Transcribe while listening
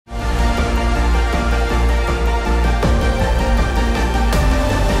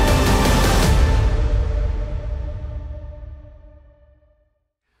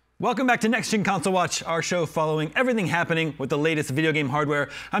Welcome back to Next Gen Console Watch, our show following everything happening with the latest video game hardware.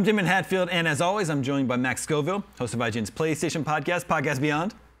 I'm Daemon Hatfield, and as always, I'm joined by Max Scoville, host of IGN's PlayStation podcast, Podcast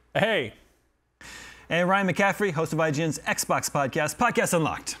Beyond. Hey. And Ryan McCaffrey, host of IGN's Xbox podcast, Podcast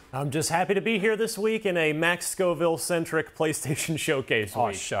Unlocked. I'm just happy to be here this week in a Max Scoville-centric PlayStation Showcase week.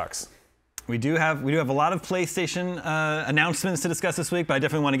 Oh, shucks. We do have a lot of PlayStation announcements to discuss this week, but I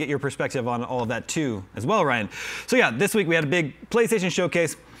definitely want to get your perspective on all of that too, as well, Ryan. So yeah, this week we had a big PlayStation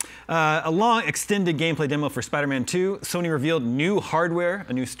Showcase. A long extended gameplay demo for Spider-Man 2. Sony revealed new hardware,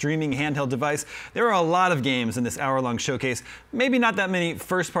 a new streaming handheld device. There are a lot of games in this hour-long showcase. Maybe not that many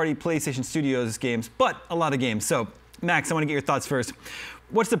first-party PlayStation Studios games, but a lot of games. So, Max, I want to get your thoughts first.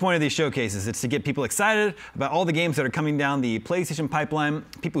 What's the point of these showcases? It's to get people excited about all the games that are coming down the PlayStation pipeline.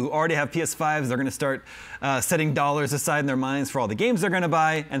 People who already have PS5s, they're going to start setting dollars aside in their minds for all the games they're going to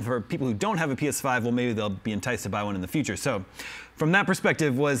buy. And for people who don't have a PS5, well, maybe they'll be enticed to buy one in the future. So, from that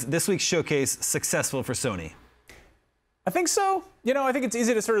perspective, was this week's showcase successful for Sony? I think so. You know, I think it's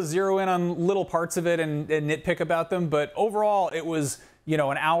easy to sort of zero in on little parts of it and nitpick about them, but overall it was, you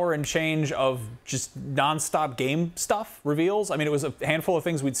know, an hour and change of just nonstop game stuff, reveals. I mean, it was a handful of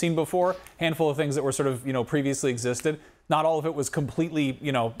things we'd seen before, handful of things that were sort of, you know, previously existed. Not all of it was completely,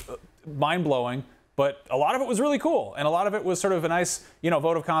 you know, mind-blowing, but a lot of it was really cool, and a lot of it was sort of a nice, you know,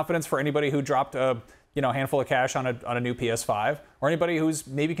 vote of confidence for anybody who dropped a, you know, handful of cash on a new PS5, or anybody who's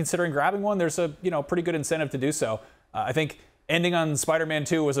maybe considering grabbing one. There's a, you know, pretty good incentive to do so. I think ending on Spider-Man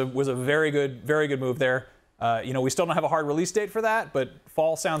 2 was a very good move there. You know, we still don't have a hard release date for that, but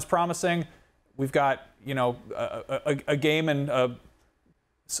fall sounds promising. We've got, you know, a game and a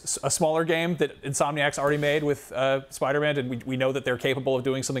smaller game that Insomniac's already made with Spider-Man, and we know that they're capable of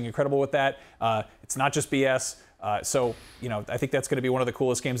doing something incredible with that. It's not just BS. So, you know, I think that's going to be one of the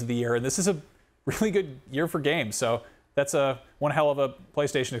coolest games of the year, and this is a really good year for games. So that's one hell of a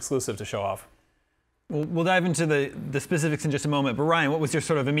PlayStation exclusive to show off. We'll dive into the specifics in just a moment. But Ryan, what was your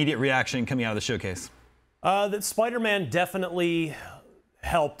sort of immediate reaction coming out of the showcase? That Spider-Man definitely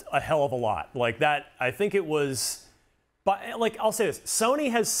helped a hell of a lot. Like that, I think it was, but like I'll say this,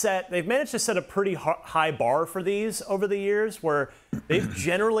 Sony they've managed to set a pretty high bar for these over the years, where they've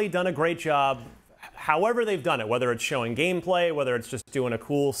generally done a great job, however they've done it, whether it's showing gameplay, whether it's just doing a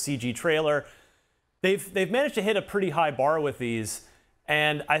cool CG trailer. They've managed to hit a pretty high bar with these,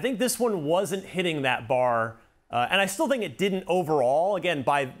 and I think this one wasn't hitting that bar, and I still think it didn't overall, again,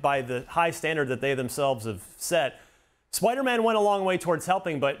 by the high standard that they themselves have set. Spider-Man went a long way towards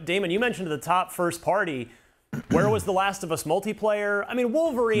helping, but Damon, you mentioned at the top first party, where was The Last of Us multiplayer? I mean,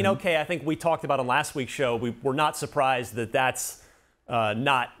 Wolverine, okay, I think we talked about on last week's show, we're not surprised that that's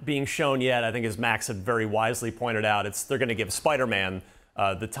not being shown yet. I think, as Max had very wisely pointed out, they're going to give Spider-Man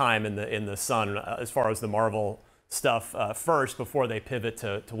the time in the sun as far as the Marvel stuff first before they pivot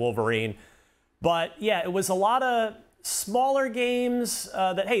to Wolverine. But yeah, it was a lot of smaller games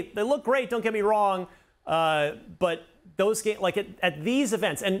that, hey, they look great, don't get me wrong, but those games, like at these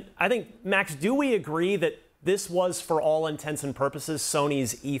events, and I think, Max, do we agree that this was, for all intents and purposes,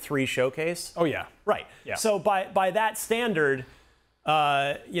 Sony's E3 showcase? Oh yeah. Right. Yeah. So by that standard,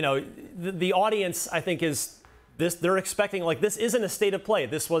 you know, the audience, I think, is this. They're expecting, like, this isn't a state of play.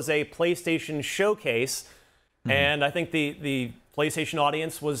 This was a PlayStation showcase, and I think the PlayStation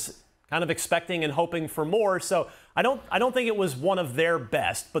audience was kind of expecting and hoping for more. So I don't think it was one of their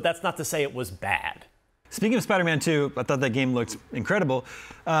best, but that's not to say it was bad. Speaking of Spider-Man 2, I thought that game looked incredible.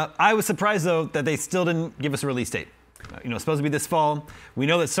 I was surprised, though, that they still didn't give us a release date. You know, it's supposed to be this fall. We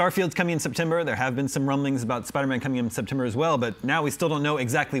know that Starfield's coming in September. There have been some rumblings about Spider-Man coming in September as well, but now we still don't know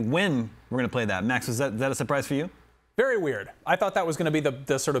exactly when we're going to play that. Max, was that a surprise for you? Very weird. I thought that was going to be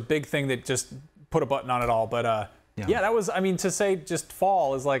the sort of big thing that just put a button on it all, but yeah, that was, I mean, to say just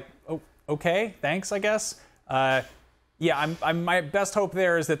fall is like, oh, okay, thanks, I guess. Yeah, my best hope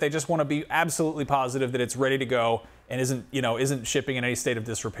there is that they just want to be absolutely positive that it's ready to go and isn't shipping in any state of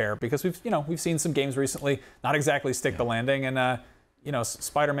disrepair, because we've seen some games recently not exactly stick the landing, and you know,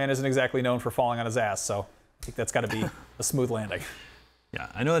 Spider-Man isn't exactly known for falling on his ass, so I think that's got to be a smooth landing. Yeah,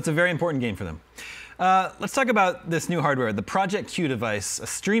 I know that's a very important game for them. Let's talk about this new hardware, the Project Q device, a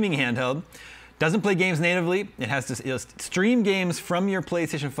streaming handheld. Doesn't play games natively. It has to stream games from your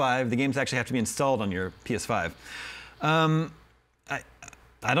PlayStation 5. The games actually have to be installed on your PS5.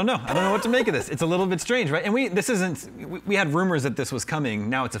 I don't know. I don't know what to make of this. It's a little bit strange, right? And we had rumors that this was coming.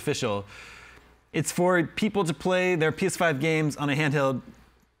 Now it's official. It's for people to play their PS5 games on a handheld,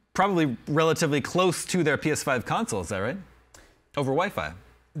 probably relatively close to their PS5 console. Is that right? Over Wi-Fi.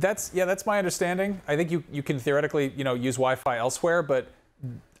 That's my understanding. I think you can theoretically, use Wi-Fi elsewhere, but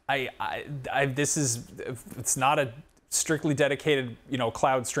it's not a strictly dedicated,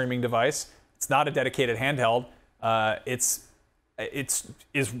 cloud streaming device. It's not a dedicated handheld. It's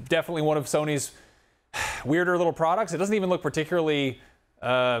definitely one of Sony's weirder little products. It doesn't even look particularly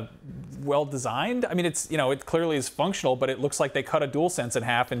well designed. I mean, it clearly is functional, but it looks like they cut a DualSense in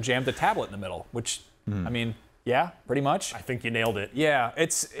half and jammed a tablet in the middle, which, I mean, yeah, pretty much. I think you nailed it. Yeah,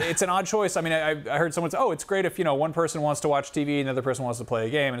 it's an odd choice. I mean, I heard someone say, oh, it's great if, one person wants to watch TV and another person wants to play a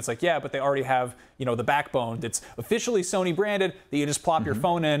game. And it's like, yeah, but they already have, the backbone that's officially Sony branded that you just plop your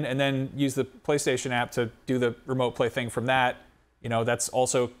phone in and then use the PlayStation app to do the remote play thing from that. That's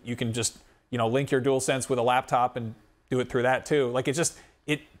also, you can just, link your DualSense with a laptop and do it through that too. Like,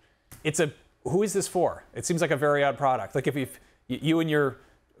 who is this for? It seems like a very odd product. Like, if you and your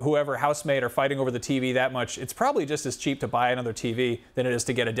whoever housemate are fighting over the TV that much, it's probably just as cheap to buy another TV than it is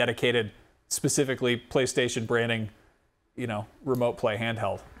to get a dedicated, specifically PlayStation branding, remote play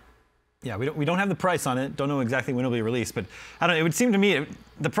handheld. Yeah, we don't have the price on it. Don't know exactly when it'll be released, but I don't know. It would seem to me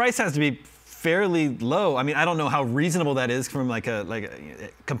the price has to be fairly low. I mean, I don't know how reasonable that is from like a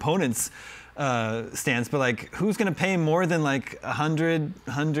components stance, but like, who's going to pay more than like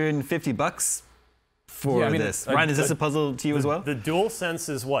 $150 for this? Ryan, is this a puzzle to you as well? The DualSense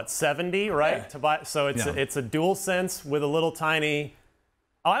is what, 70, right? Yeah. To buy, so it's a DualSense with a little tiny.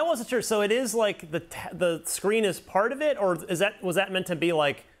 Oh, I wasn't sure. So it is like the screen is part of it, or was that meant to be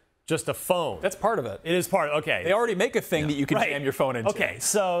like just a phone? That's part of it. It is part. Okay. They already make a thing that you can jam your phone into. Okay.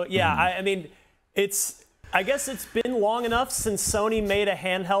 So yeah, I mean, I guess it's been long enough since Sony made a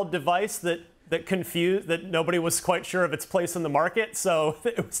handheld device that nobody was quite sure of its place in the market. So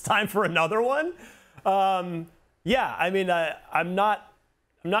it was time for another one. Yeah, I mean, I'm not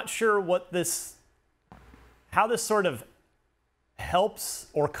sure how this sort of helps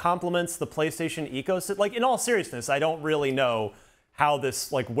or complements the PlayStation ecosystem. Like, in all seriousness, I don't really know how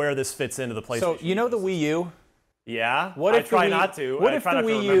this, like, where this fits into the PlayStation. So the Wii U? Yeah. What if I try not to. What if the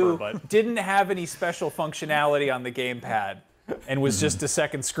Wii U didn't have any special functionality on the gamepad and was just a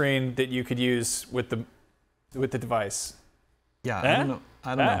second screen that you could use with the device? Yeah, I don't know.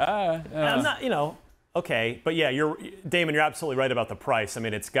 I'm not, okay, but yeah, Damon, you're absolutely right about the price. I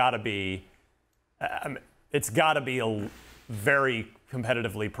mean, it's got to be a very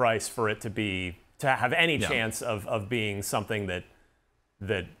competitively priced for it to have any chance of being something that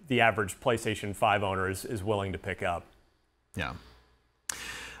the average PlayStation 5 owner is willing to pick up. Yeah.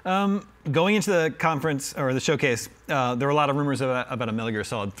 Going into the conference or the showcase, there were a lot of rumors about a Metal Gear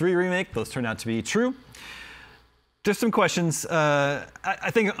Solid 3 remake. Those turned out to be true. There's some questions. I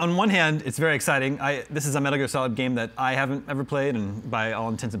think on one hand, it's very exciting. This is a Metal Gear Solid game that I haven't ever played, and by all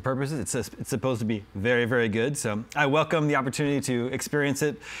intents and purposes, it's supposed to be very, very good. So I welcome the opportunity to experience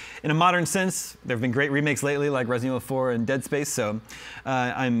it in a modern sense. There have been great remakes lately, like Resident Evil 4 and Dead Space. So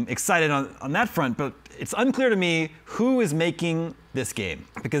I'm excited on that front. But it's unclear to me who is making this game,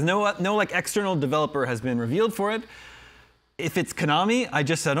 because no like external developer has been revealed for it. If it's Konami, I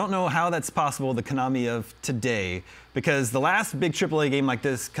don't know how that's possible, the Konami of today, because the last big AAA game like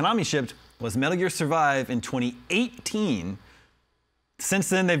this Konami shipped was Metal Gear Survive in 2018. Since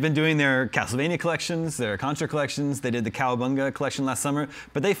then, they've been doing their Castlevania collections, their Contra collections. They did the Cowabunga collection last summer,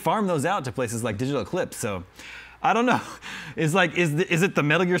 but they farmed those out to places like Digital Eclipse. So I don't know. Is it the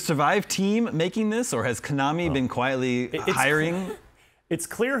Metal Gear Survive team making this, or has Konami been quietly hiring? It's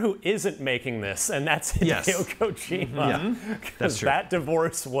clear who isn't making this, and that's Hideo Kojima. Yeah, that's true. That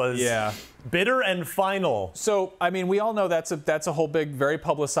divorce was bitter and final. So, I mean, we all know that's a whole big, very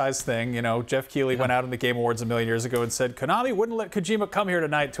publicized thing. Jeff Keighley went out on the Game Awards a million years ago and said Konami wouldn't let Kojima come here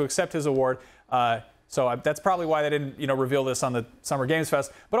tonight to accept his award. So that's probably why they didn't, reveal this on the Summer Games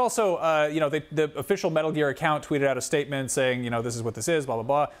Fest. But also, the official Metal Gear account tweeted out a statement saying, this is what this is, blah blah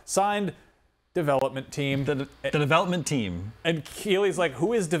blah. Signed. Development team. The development team. And Keely's like,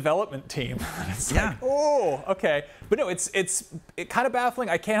 who is development team? It's like, oh, okay. But no, it's kind of baffling.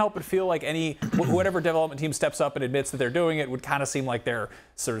 I can't help but feel like whatever development team steps up and admits that they're doing it would kind of seem like they're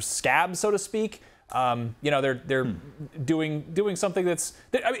sort of scabs, so to speak. They're doing something that's.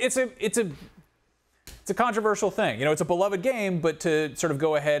 I mean, it's a controversial thing. It's a beloved game, but to sort of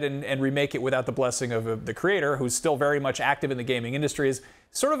go ahead and remake it without the blessing of the creator, who's still very much active in the gaming industry, is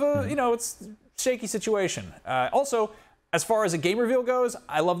sort of a, it's a shaky situation. Also, as far as a game reveal goes,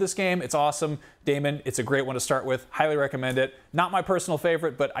 I love this game. It's awesome. Damon, it's a great one to start with. Highly recommend it. Not my personal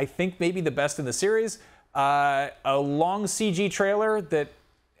favorite, but I think maybe the best in the series. A long CG trailer that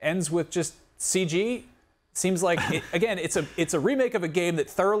ends with just CG. Seems like, it's a remake of a game that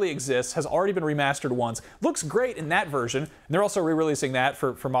thoroughly exists, has already been remastered once, looks great in that version, and they're also re-releasing that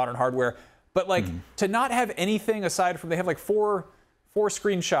for modern hardware. But to not have anything aside from, they have like four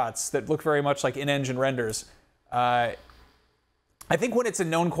screenshots that look very much like in-engine renders. I think when it's a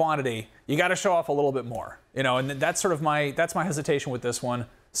known quantity, you got to show off a little bit more, and that's sort of my hesitation with this one.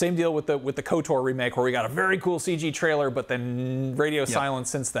 Same deal with the KOTOR remake, where we got a very cool CG trailer, but then radio silence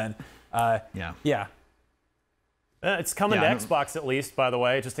since then. Yeah. It's coming to Xbox at least, by the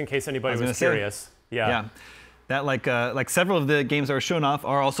way, just in case anybody was curious. Yeah. That like several of the games that were shown off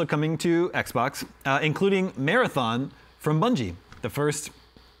are also coming to Xbox, including Marathon from Bungie, the first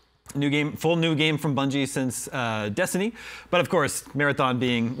full new game from Bungie since Destiny. But of course, Marathon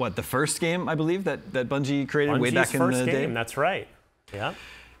being the first game, I believe, that Bungie created way back in the day. That's right. Yeah.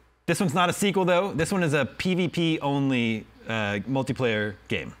 This one's not a sequel though. This one is a PvP only multiplayer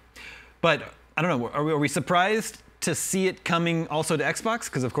game. But I don't know. Are we surprised to see it coming also to Xbox?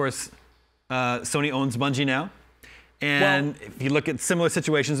 Because of course, Sony owns Bungie now. And if you look at similar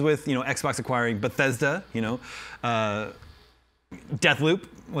situations with Xbox acquiring Bethesda, Deathloop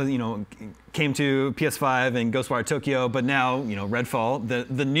was came to PS5 and Ghostwire Tokyo, but now Redfall,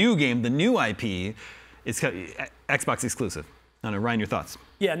 the new game, the new IP, is Xbox exclusive. I don't know, Ryan, your thoughts?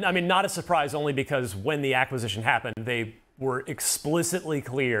 Yeah, I mean, not a surprise, only because when the acquisition happened, they were explicitly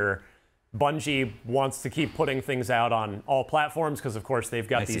clear. Bungie wants to keep putting things out on all platforms because, of course, they've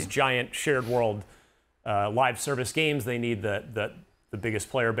got these giant shared world live service games. They need the biggest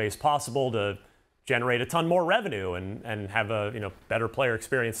player base possible to generate a ton more revenue and have a better player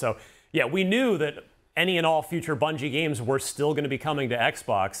experience. So yeah, we knew that any and all future Bungie games were still going to be coming to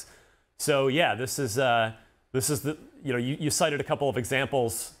Xbox. So yeah, this is the you cited a couple of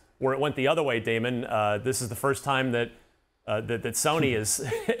examples where it went the other way, Damon. This is the first time that that Sony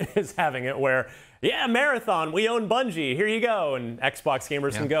is having it where, yeah, Marathon, we own Bungie, here you go. And Xbox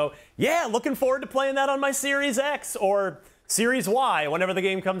gamers can go, yeah, looking forward to playing that on my Series X or Series Y whenever the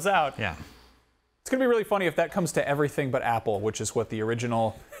game comes out. Yeah. It's going to be really funny if that comes to everything but Apple, which is what the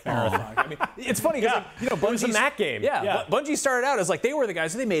original Marathon. I mean, it's funny because Bungie's it was a Mac game. Yeah, Bungie started out as they were the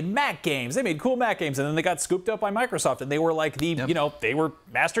guys, they made Mac games, they made cool Mac games, and then they got scooped up by Microsoft, and they were like the, they were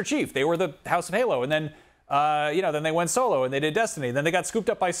Master Chief, they were the House of Halo, and then, then they went solo and they did Destiny, then they got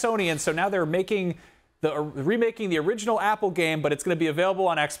scooped up by Sony, and so now they're remaking the original Apple game, but it's going to be available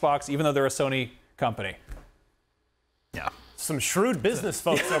on Xbox, even though they're a Sony company. Yeah, some shrewd business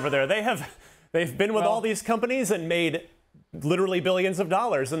folks over there. They've been with all these companies and made literally billions of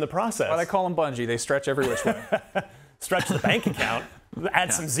dollars in the process. Well, they call them Bungie. They stretch every which way. Stretch the bank account.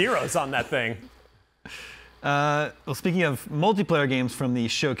 Add some zeros on that thing. Well, speaking of multiplayer games from the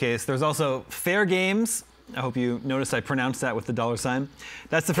showcase, there's also Fair Games. I hope you noticed I pronounced that with the $.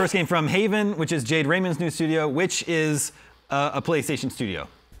 That's the first game from Haven, which is Jade Raymond's new studio, which is a PlayStation studio.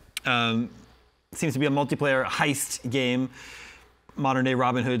 Seems to be a multiplayer heist game. Modern day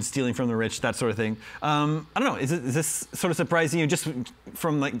Robin Hood, stealing from the rich, that sort of thing. I don't know, is this sort of surprising you? Just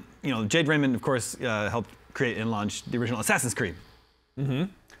from Jade Raymond, of course, helped create and launch the original Assassin's Creed. Mm-hmm.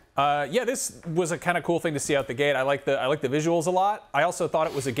 Yeah, this was a kind of cool thing to see out the gate. I like the visuals a lot. I also thought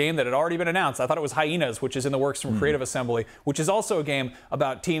it was a game that had already been announced. I thought it was Hyenas, which is in the works from Creative Assembly, which is also a game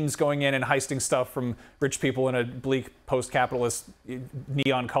about teams going in and heisting stuff from rich people in a bleak post-capitalist,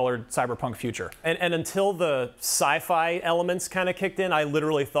 neon-colored cyberpunk future. And until the sci-fi elements kind of kicked in, I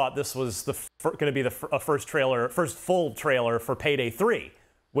literally thought this was going to be the first full trailer for Payday 3,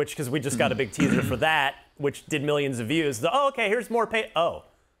 because we just got a big teaser for that, which did millions of views. Okay, here's more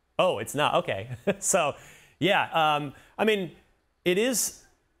Oh, it's not. Okay. So, yeah, I mean, it's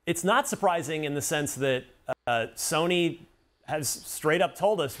not surprising in the sense that Sony has straight up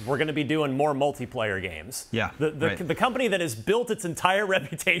told us we're going to be doing more multiplayer games. Yeah. The company that has built its entire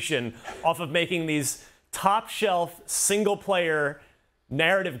reputation off of making these top shelf single player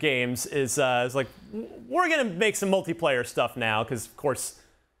narrative games is like, we're going to make some multiplayer stuff now because, of course,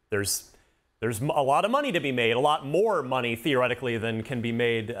 there's a lot of money to be made, a lot more money theoretically than can be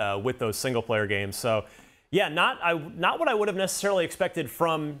made with those single-player games. So, yeah, not what I would have necessarily expected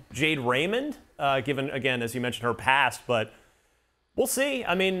from Jade Raymond, given, again, as you mentioned, her past. But we'll see.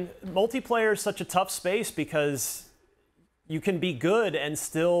 I mean, multiplayer is such a tough space because you can be good and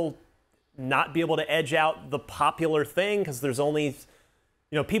still not be able to edge out the popular thing because there's only,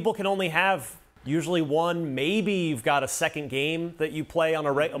 people can only have usually one, maybe you've got a second game that you play on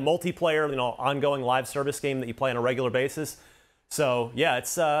a multiplayer, ongoing live service game that you play on a regular basis. So yeah,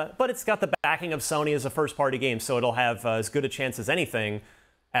 but it's got the backing of Sony as a first-party game, so it'll have as good a chance as anything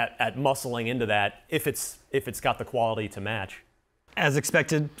at muscling into that if it's got the quality to match. As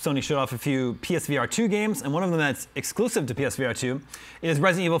expected, Sony showed off a few PSVR 2 games, and one of them that's exclusive to PSVR 2 is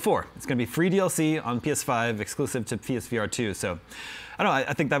Resident Evil 4. It's going to be free DLC on PS5, exclusive to PSVR 2. So, I don't know.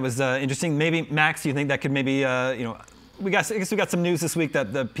 I think that was interesting. Maybe Max, do you think that could maybe I guess we got some news this week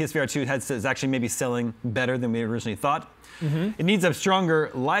that the PSVR 2 headset is actually maybe selling better than we originally thought. It needs a stronger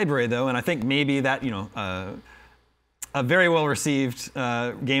library though, and I think maybe that a very well received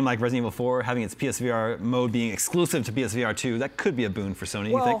game like Resident Evil 4 having its PSVR mode being exclusive to PSVR 2, that could be a boon for Sony.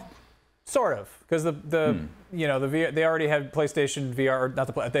 You think? Sort of, because the VR, they already had PlayStation VR, or not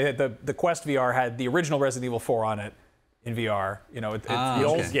the Quest VR had the original Resident Evil 4 on it in VR. It's the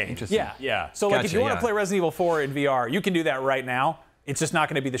old game. Yeah. So like if you want to play Resident Evil 4 in VR, you can do that right now. It's just not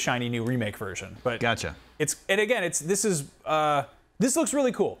going to be the shiny new remake version. But gotcha. This looks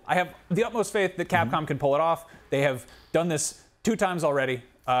really cool. I have the utmost faith that Capcom can pull it off. They have done this 2 times already.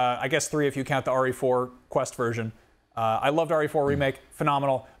 I guess 3 if you count the RE4 Quest version. I loved RE4 remake,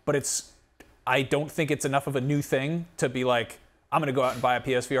 phenomenal. But I don't think it's enough of a new thing to be like, I'm going to go out and buy a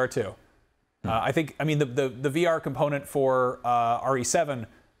PSVR 2. The VR component for RE7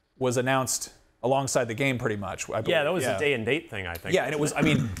 was announced alongside the game pretty much. Yeah, that was a day and date thing, I think. Yeah, and it was,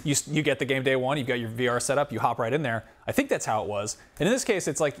 you get the game day one, you've got your VR set up, you hop right in there. I think that's how it was. And in this case,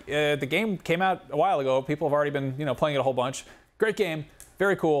 it's like the game came out a while ago. People have already been, playing it a whole bunch. Great game,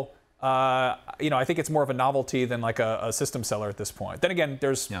 very cool. I think it's more of a novelty than like a system seller at this point. Then again,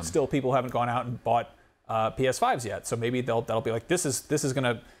 there's still people who haven't gone out and bought PS5s yet. So maybe that'll be like, this is going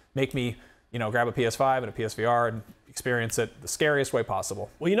to make me, grab a PS5 and a PSVR and experience it the scariest way possible.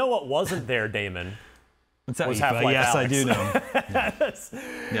 Well, you know what wasn't there, Damon? What's that? Was Half-Life Yes, Alyx. I do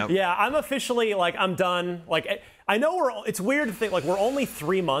know. Yep. Yeah, I'm officially I'm done. I know it's weird to think we're only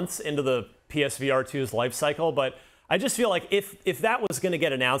 3 months into the PSVR 2's life cycle, but I just feel like if that was going to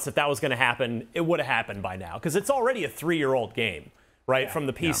get announced, if that was going to happen, it would have happened by now because it's already a 3-year-old game, right, from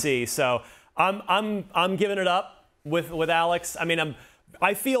the PC. Yeah. So I'm giving it up with Alyx.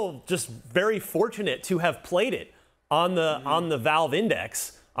 I feel just very fortunate to have played it on the Valve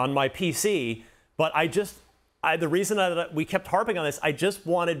Index on my PC, but the reason that we kept harping on this, I just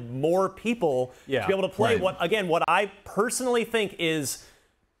wanted more people to be able to play what I personally think is,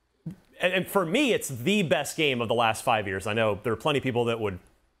 and for me, it's the best game of the last 5 years. I know there are plenty of people that would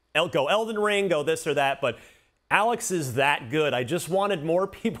go Elden Ring, go this or that, but Alyx is that good. I just wanted more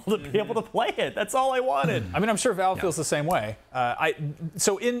people to be able to play it. That's all I wanted. I'm sure Valve feels the same way.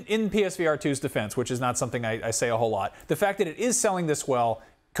 So in PSVR 2's defense, which is not something I say a whole lot, the fact that it is selling this well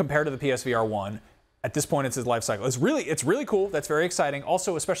compared to the PSVR 1, at this point, it's its life cycle. It's really cool. That's very exciting.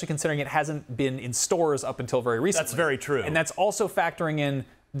 Also, especially considering it hasn't been in stores up until very recently. That's very true. And that's also factoring in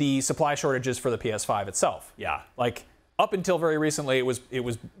the supply shortages for the PS5 itself. Yeah. Up until very recently, it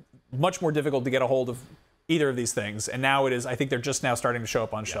was much more difficult to get a hold of either of these things, and now it is. I think they're just now starting to show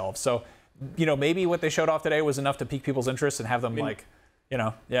up on shelves. So, maybe what they showed off today was enough to pique people's interest and have them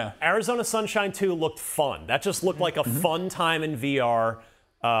Arizona Sunshine 2 looked fun. That just looked like a fun time in VR.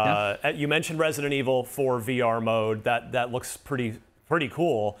 You mentioned Resident Evil 4 VR mode. That looks pretty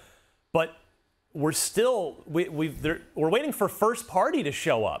cool, but we're still we're waiting for first party to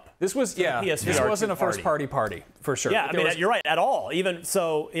show up. This wasn't a first party for sure. Yeah, you're right at all. Even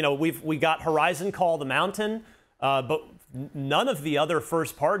so, we got Horizon Call the Mountain, but none of the other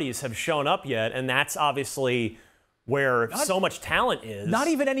first parties have shown up yet, and that's obviously where so much talent is. Not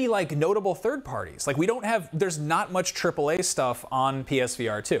even any notable third parties. There's not much AAA stuff on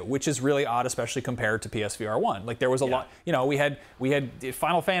PSVR 2, which is really odd, especially compared to PSVR 1. There was a lot, we had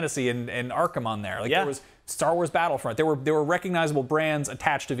Final Fantasy and Arkham on there. There was Star Wars Battlefront. There were recognizable brands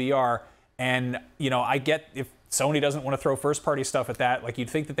attached to VR, and I get if Sony doesn't want to throw first party stuff at that, you'd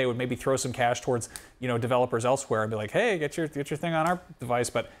think that they would maybe throw some cash towards, developers elsewhere and be like, hey, get your thing on our device,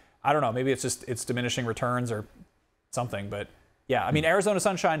 but I don't know, maybe it's diminishing returns or something, but yeah, Arizona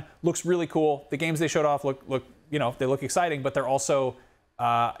Sunshine looks really cool. The games they showed off look they look exciting, but they're also,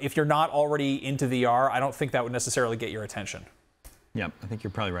 if you're not already into VR, I don't think that would necessarily get your attention. Yeah, I think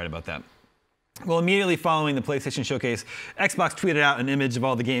you're probably right about that. Well, immediately following the PlayStation Showcase, Xbox tweeted out an image of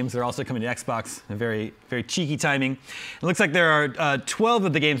all the games that are also coming to Xbox. A very, very cheeky timing. It looks like there are 12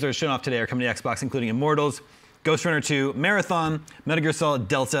 of the games that are shown off today are coming to Xbox, including Immortals, Ghost Runner 2, Marathon, Metal Gear Solid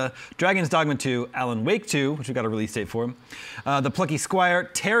Delta, Dragon's Dogma 2, Alan Wake 2, which we've got a release date for, The Plucky Squire,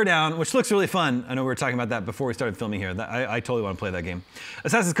 Teardown, which looks really fun. I know we were talking about that before we started filming here. I totally want to play that game.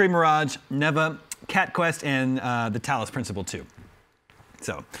 Assassin's Creed Mirage, Neva, Cat Quest, and The Talos Principle 2.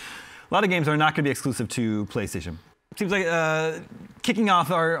 So, a lot of games are not going to be exclusive to PlayStation. Seems like kicking off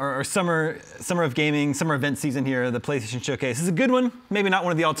our summer of gaming, summer event season here, the PlayStation Showcase is a good one. Maybe not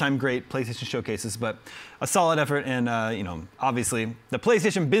one of the all-time great PlayStation Showcases, but a solid effort. And obviously, the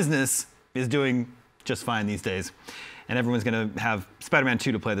PlayStation business is doing just fine these days, and everyone's going to have Spider-Man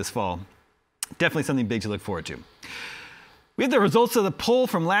 2 to play this fall. Definitely something big to look forward to. We have the results of the poll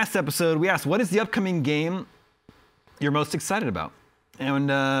from last episode. We asked, what is the upcoming game you're most excited about.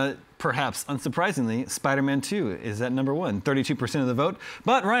 And perhaps unsurprisingly, Spider-Man 2 is at number 1, 32% of the vote.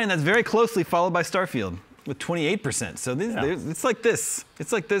 But Ryan, that's very closely followed by Starfield with 28%. So it's like this.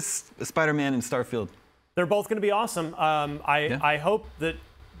 It's like this, Spider-Man and Starfield. They're both going to be awesome. I hope that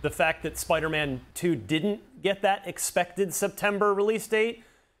the fact that Spider-Man 2 didn't get that expected September release date,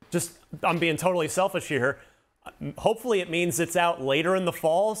 I'm being totally selfish here. Hopefully it means it's out later in the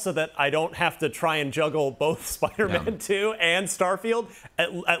fall so that I don't have to try and juggle both Spider-Man 2 and Starfield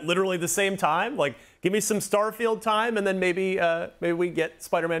at literally the same time. Like, give me some Starfield time, and then maybe we get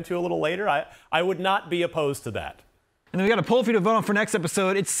Spider-Man 2 a little later. I would not be opposed to that. And then we got a poll for you to vote on for next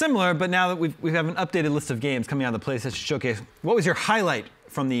episode. It's similar, but now that we have an updated list of games coming out of the PlayStation Showcase. What was your highlight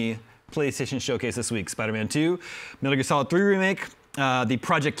from the PlayStation Showcase this week? Spider-Man 2, Metal Gear Solid 3 Remake, the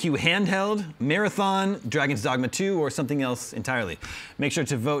Project Q handheld, Marathon, Dragon's Dogma 2, or something else entirely. Make sure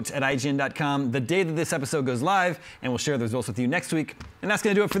to vote at IGN.com the day that this episode goes live, and we'll share the results with you next week. And that's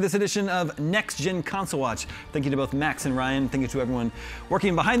going to do it for this edition of Next Gen Console Watch. Thank you to both Max and Ryan. Thank you to everyone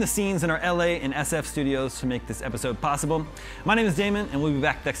working behind the scenes in our LA and SF studios to make this episode possible. My name is Damon, and we'll be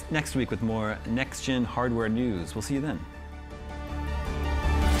back next week with more Next Gen hardware news. We'll see you then.